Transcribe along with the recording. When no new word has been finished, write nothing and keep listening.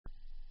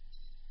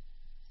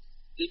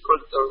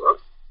SQL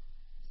Server,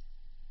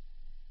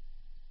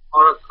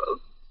 Oracle,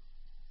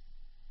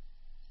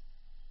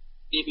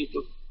 DB2.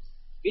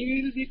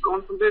 We will be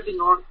concentrating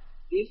on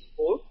these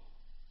four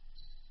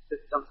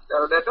systems: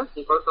 Teradata,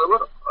 SQL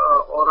Server,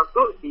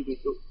 Oracle,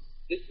 DB2.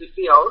 This will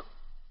be our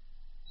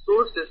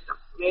source system,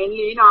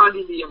 mainly in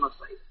RDBMS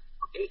side.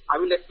 Okay, I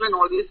will explain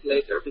all this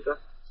later because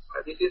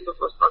this is the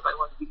first part. I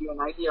want to give you an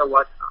idea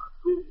what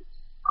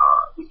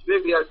which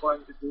way we are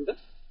going to do the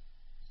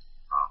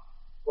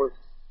course.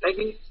 Like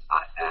in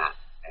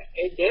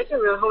a data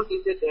warehouse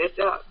is a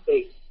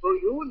database, so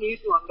you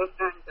need to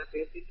understand the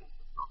basic concept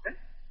of a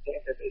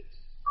database.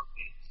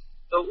 Okay,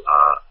 so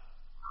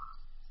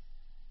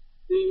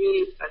we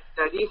will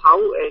study how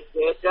a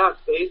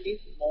database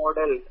is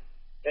modeled.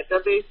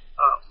 Database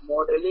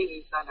modeling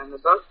is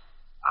another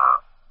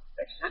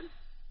section.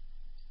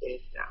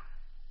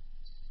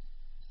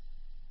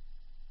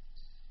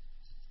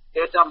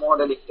 Data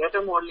modeling.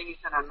 Data modeling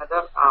is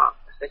another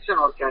section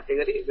or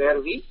category where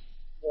we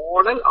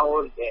model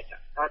our data.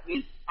 That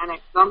means an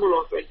example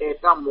of a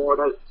data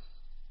model.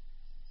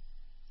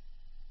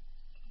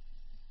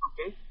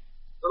 Okay,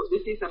 so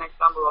this is an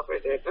example of a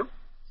data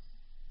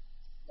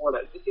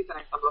model. This is an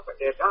example of a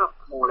data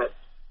model.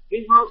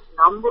 We have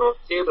number of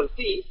tables.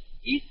 See,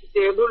 each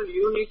table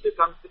you need to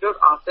consider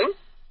as an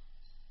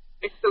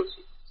Excel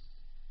sheet.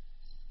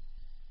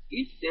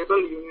 Each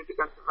table you need to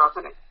consider as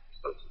an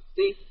Excel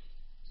sheet.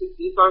 See,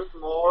 these are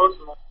small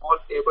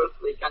tables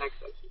like an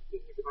Excel sheet.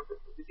 This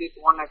is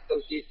one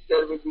Excel sheet.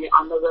 There will be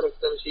another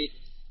Excel sheet.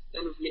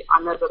 Then will be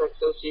another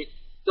Excel sheet.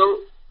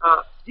 So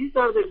these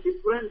are the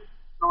different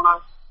known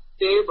as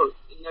tables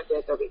in a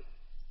database.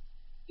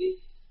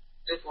 See,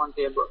 there's one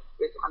table.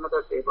 There's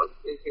another table.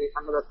 There's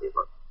another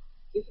table.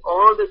 These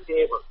are the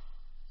tables.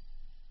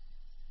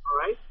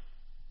 Alright.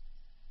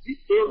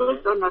 These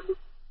tables are not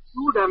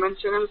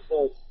two-dimensional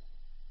form.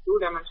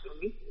 Two-dimensional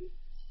means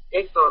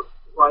X or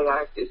Y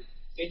axis.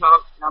 We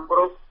have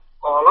number of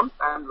columns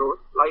and rows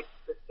like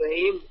the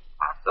same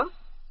as the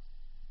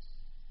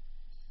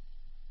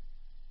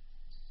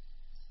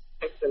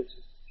Excel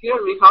sheet. Here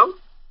we have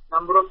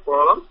number of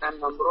columns and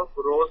number of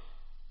rows,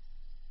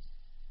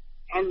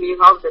 and we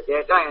have the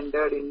data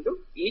entered into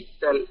each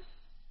cell.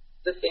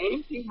 The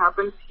same thing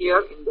happens here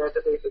in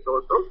databases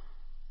also.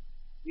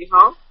 We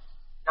have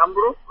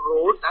number of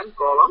rows and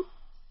columns,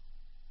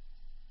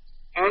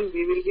 and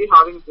we will be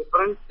having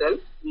different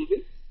cells. We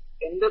will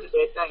enter the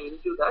data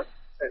into that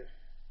cell.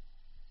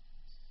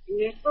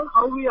 In Excel,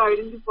 how we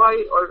identify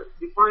or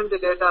define the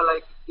data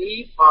like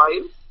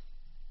C5,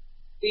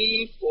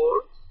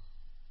 C4,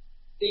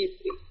 C3.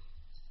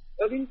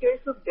 But in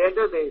case of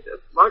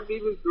databases, what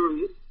we will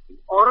do is, in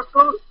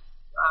Oracle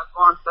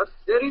concept,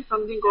 there is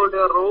something called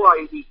a row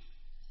ID.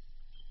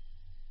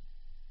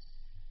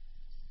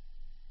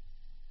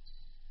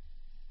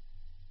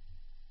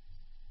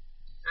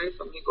 There is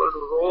something called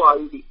row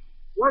ID.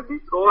 What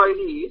this row ID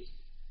is,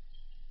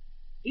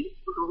 this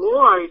row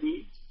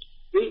ID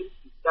will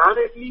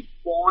directly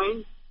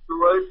point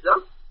towards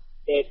the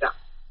data.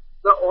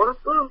 The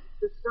Oracle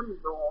system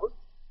knows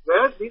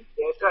where this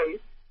data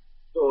is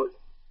stored.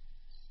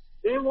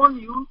 They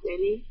won't use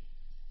any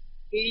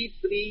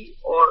P3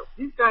 or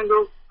this kind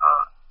of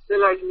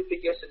cell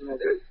identification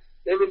method.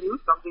 They will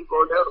use something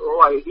called a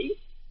row ID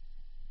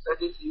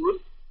that is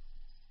used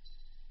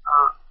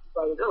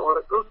by the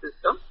Oracle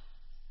system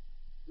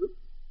to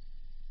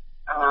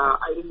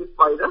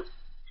identify the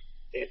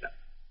data.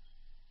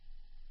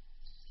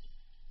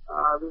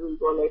 We will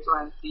go later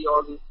and see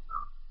all this,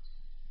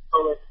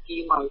 how a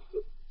schema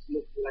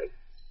looks like.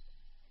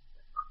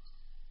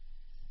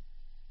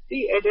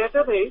 See, a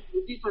database,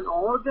 which is an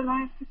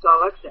organized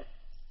collection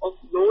of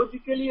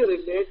logically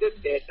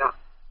related data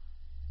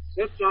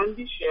that can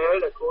be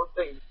shared across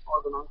the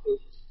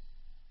organization.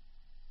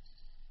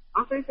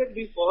 As I said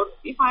before,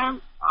 if I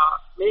am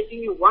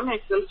making one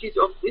Excel sheet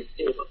of this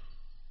table,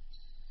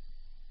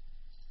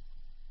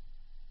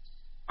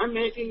 I am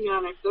making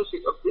an Excel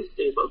sheet of this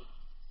table,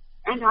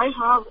 and I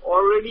have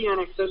already an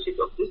Excel sheet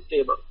of this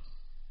table.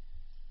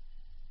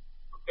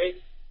 Okay,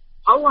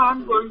 how I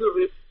am going to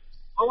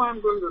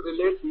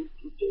relate these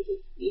two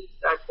tables? Is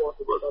that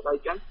possible that I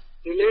can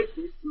relate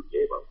these two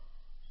tables?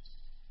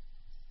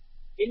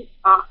 In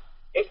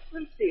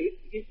Excel sheet,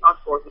 it is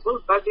not possible,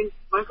 but in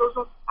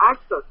Microsoft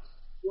Access,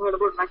 you heard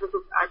about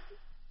Microsoft Access?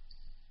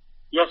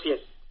 Yes.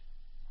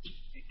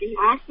 In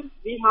Access,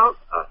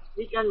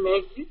 we can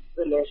make this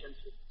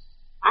relationship.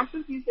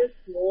 Access is a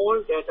small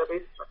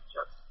database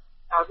structure.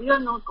 We are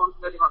not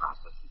concentrating on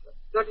Access because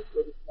that is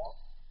very small.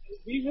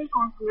 We will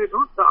concentrate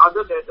on the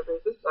other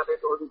databases that I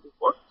told you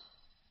before.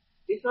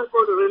 These are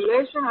called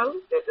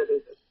relational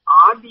databases,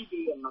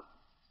 RDBMS.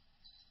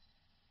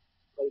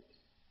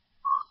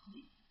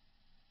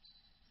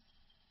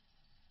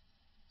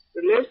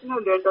 Relational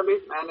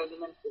Database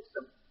Management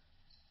System.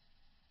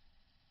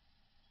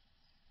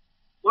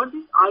 What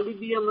this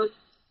RDBMS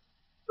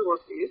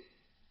shows is,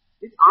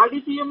 this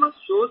RDBMS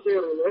shows a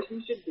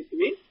relationship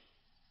between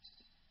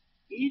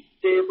each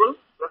table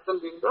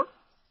present in the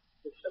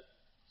system.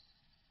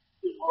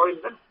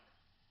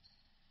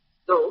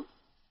 So,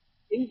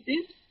 In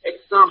this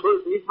example,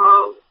 we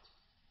have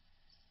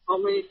how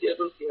many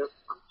tables here?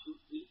 1, 2,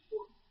 3, 4,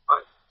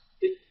 5,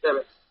 6,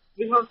 7.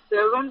 We have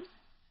 7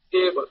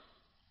 tables.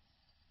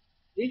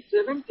 These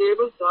 7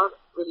 tables are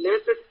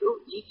related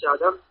to each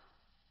other.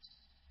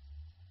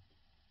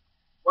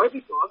 Why?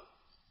 Because,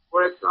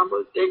 for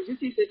example, take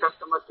this is a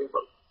customer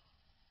table.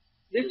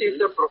 This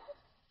is a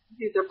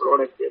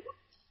product table.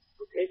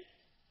 Okay.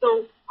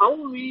 So how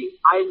we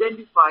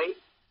identify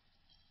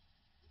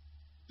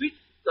which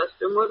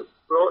customer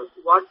brought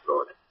what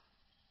product?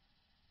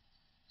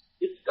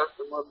 Which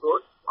customer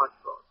brought what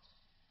product?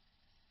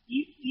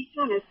 If we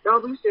can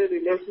establish a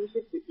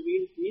relationship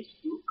between these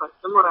two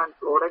customer and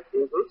product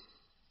tables,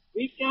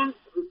 we can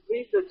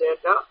retrieve the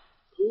data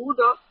through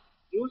the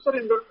user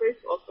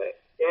interface of a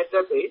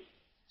database,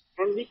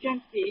 and we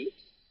can see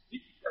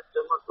which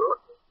customer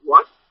brought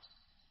what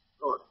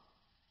product.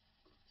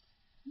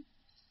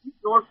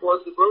 It's not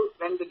possible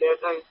when the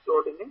data is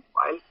stored in a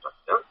file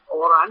structure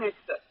or an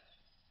Excel.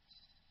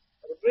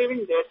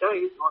 Retrieving data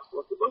is not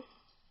possible,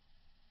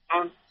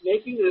 and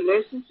making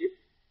relationships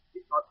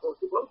is not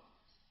possible,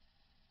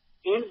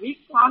 and we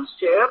can't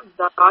share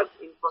that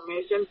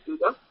information to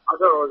the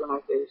other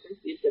organizations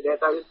if the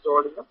data is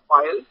stored in a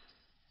file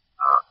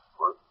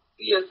or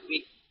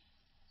CSV.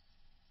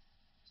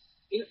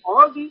 In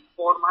all these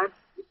formats,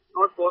 it's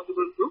not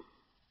possible to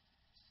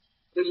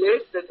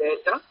relate the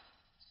data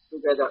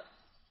together.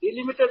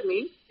 Delimited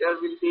means there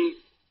will be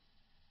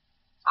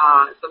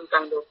some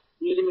kind of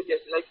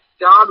delimitation, like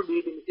star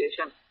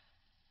delimitation.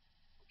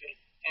 Okay,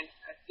 and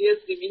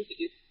CSV means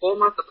it is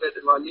comma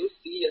separated values,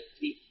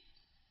 CSV.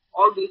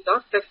 All these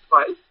are text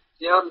files.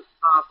 They are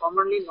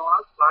commonly known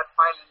as flat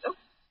file in the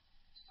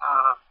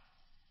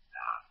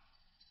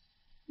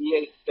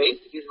VI space.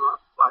 It is not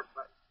flat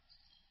file.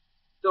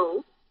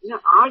 So in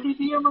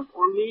RDBMS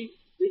only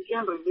we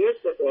can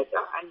relate the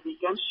data and we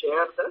can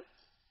share the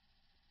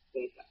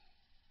data.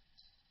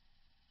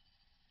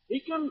 We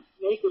can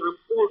make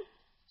reports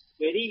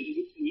very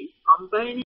easily combining